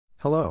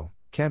Hello,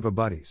 Canva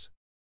buddies.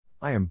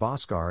 I am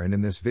Bhaskar, and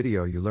in this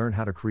video you learn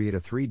how to create a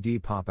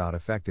 3D pop-out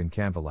effect in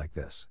Canva like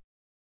this.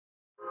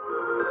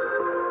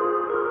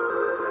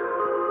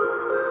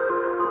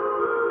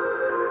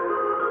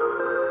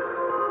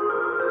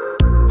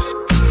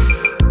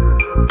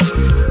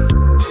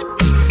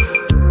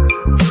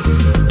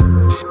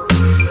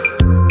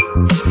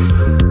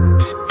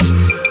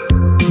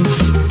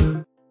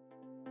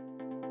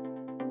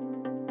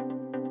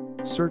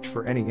 Search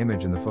for any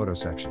image in the photo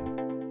section.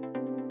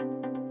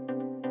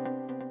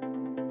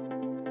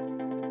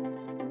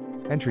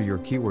 Enter your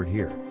keyword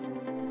here.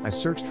 I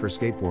searched for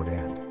skateboard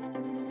and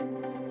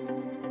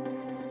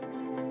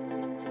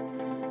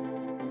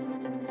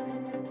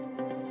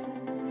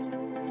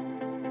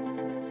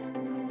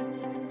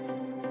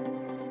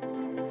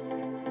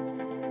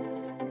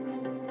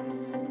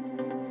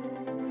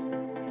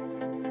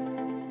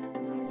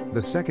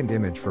the second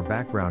image for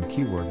background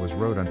keyword was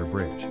road under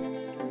bridge.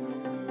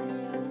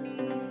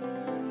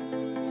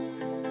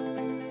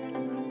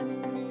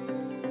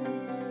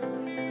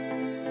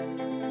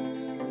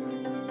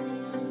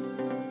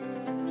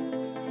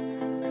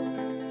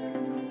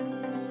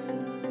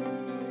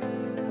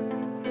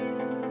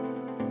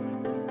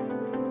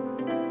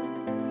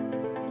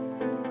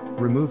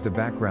 Remove the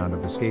background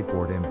of the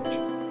skateboard image.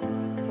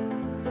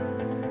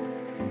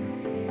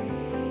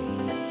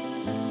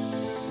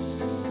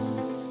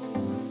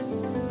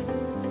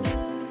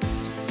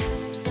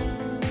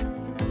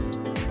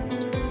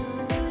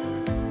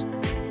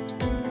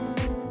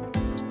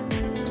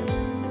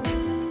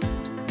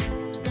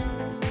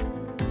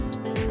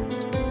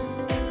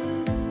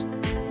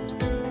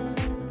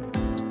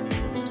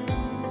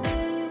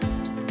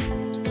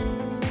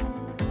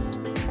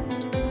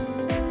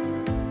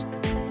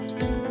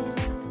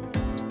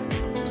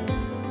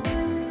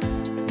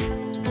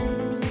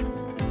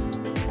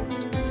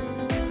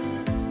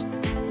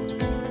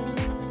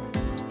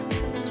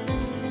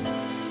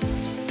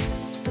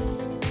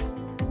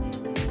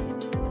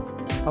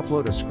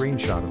 Upload a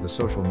screenshot of the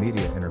social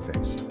media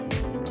interface.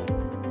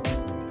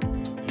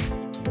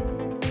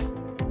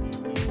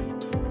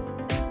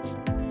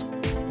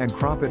 And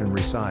crop it and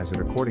resize it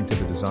according to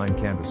the design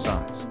canvas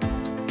size.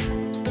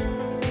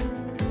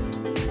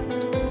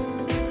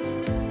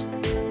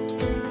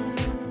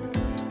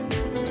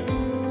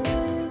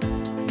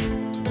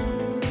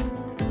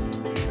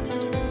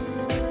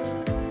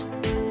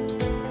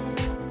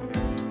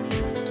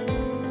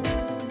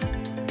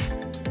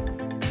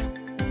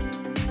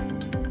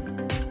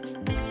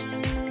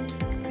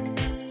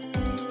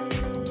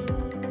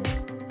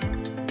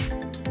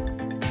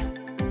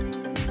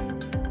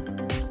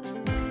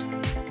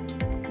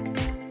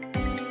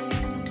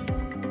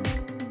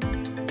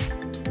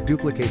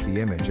 Duplicate the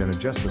image and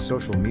adjust the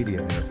social media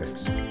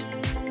interface.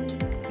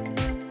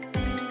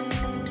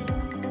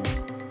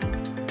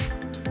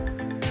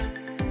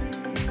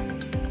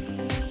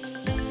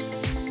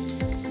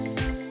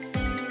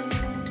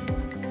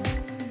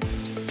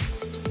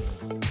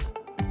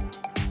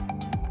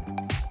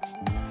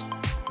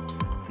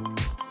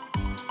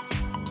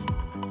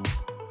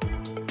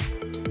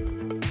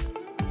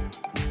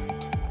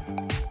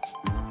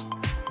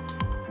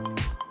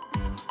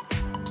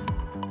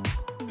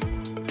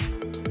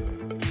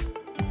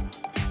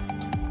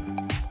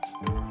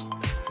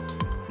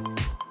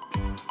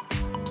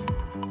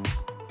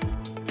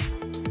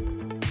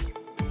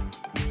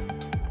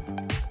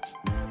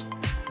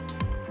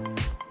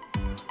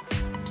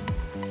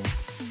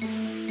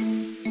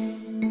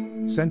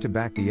 Send to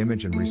back the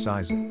image and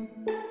resize it.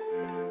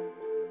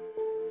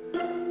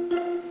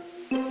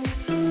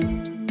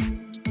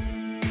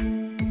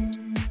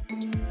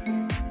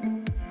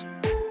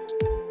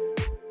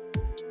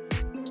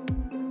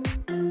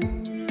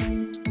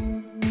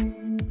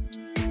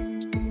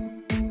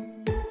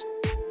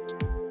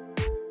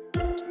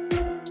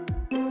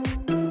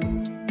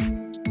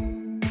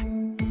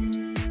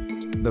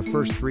 The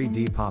first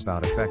 3D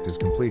pop-out effect is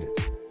completed.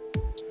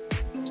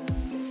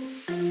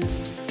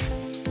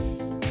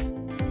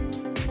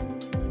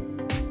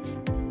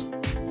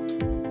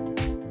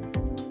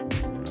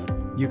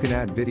 You can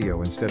add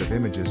video instead of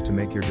images to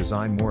make your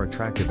design more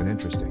attractive and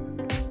interesting.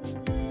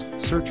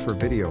 Search for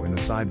video in the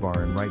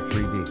sidebar and write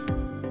 3D.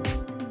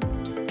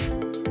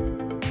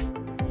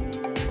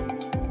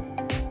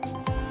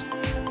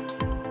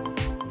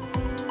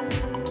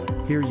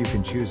 Here you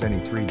can choose any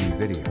 3D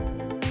video.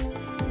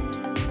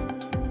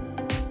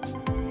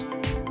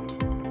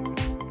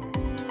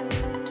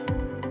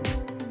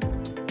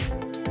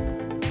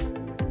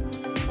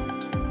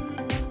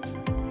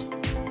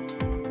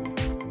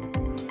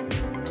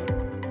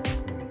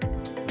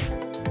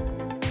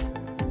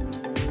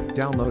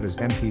 Download as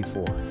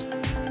MP4.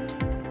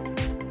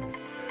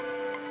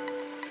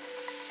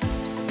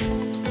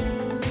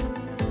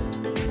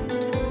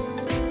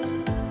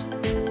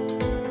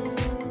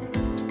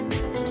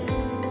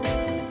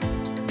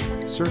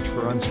 Search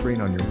for Unscreen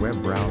on your web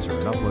browser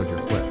and upload your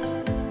clips.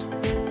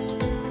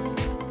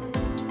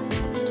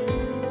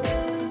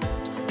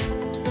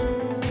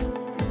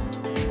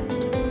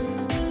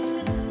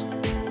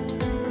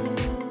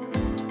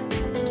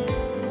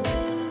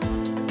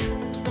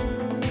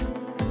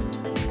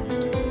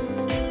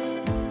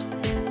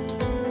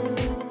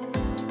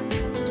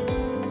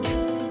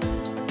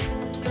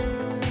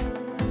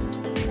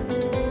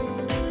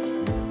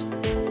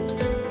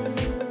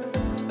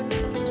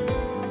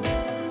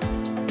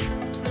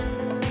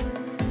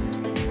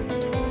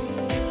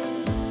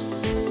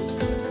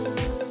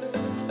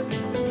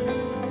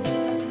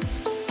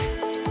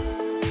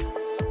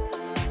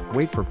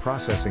 Wait for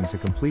processing to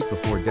complete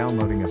before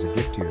downloading as a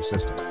gift to your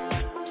system.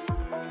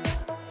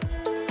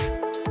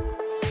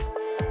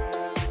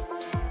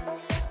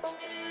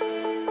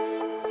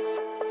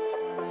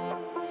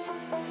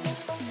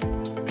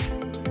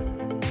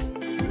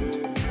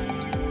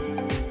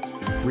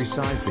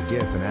 Resize the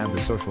GIF and add the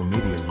social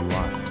media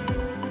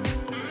UI.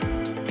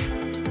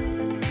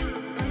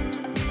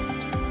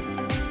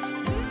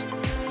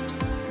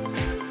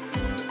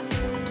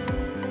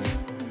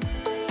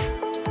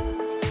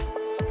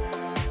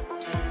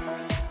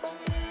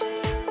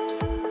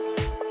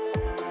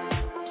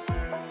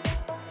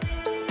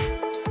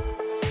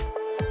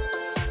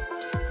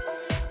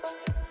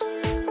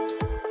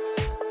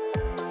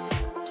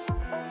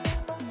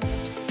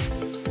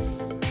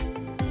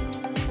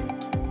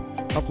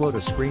 Upload a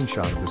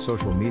screenshot of the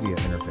social media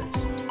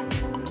interface.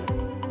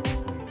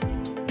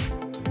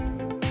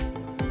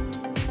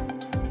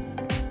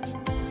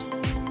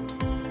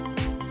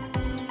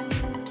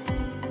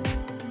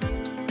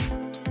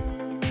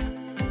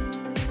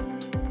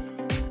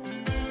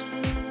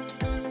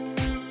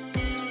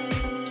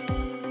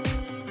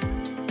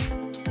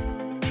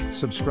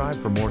 Subscribe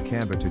for more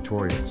Canva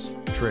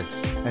tutorials,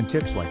 tricks, and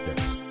tips like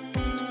this.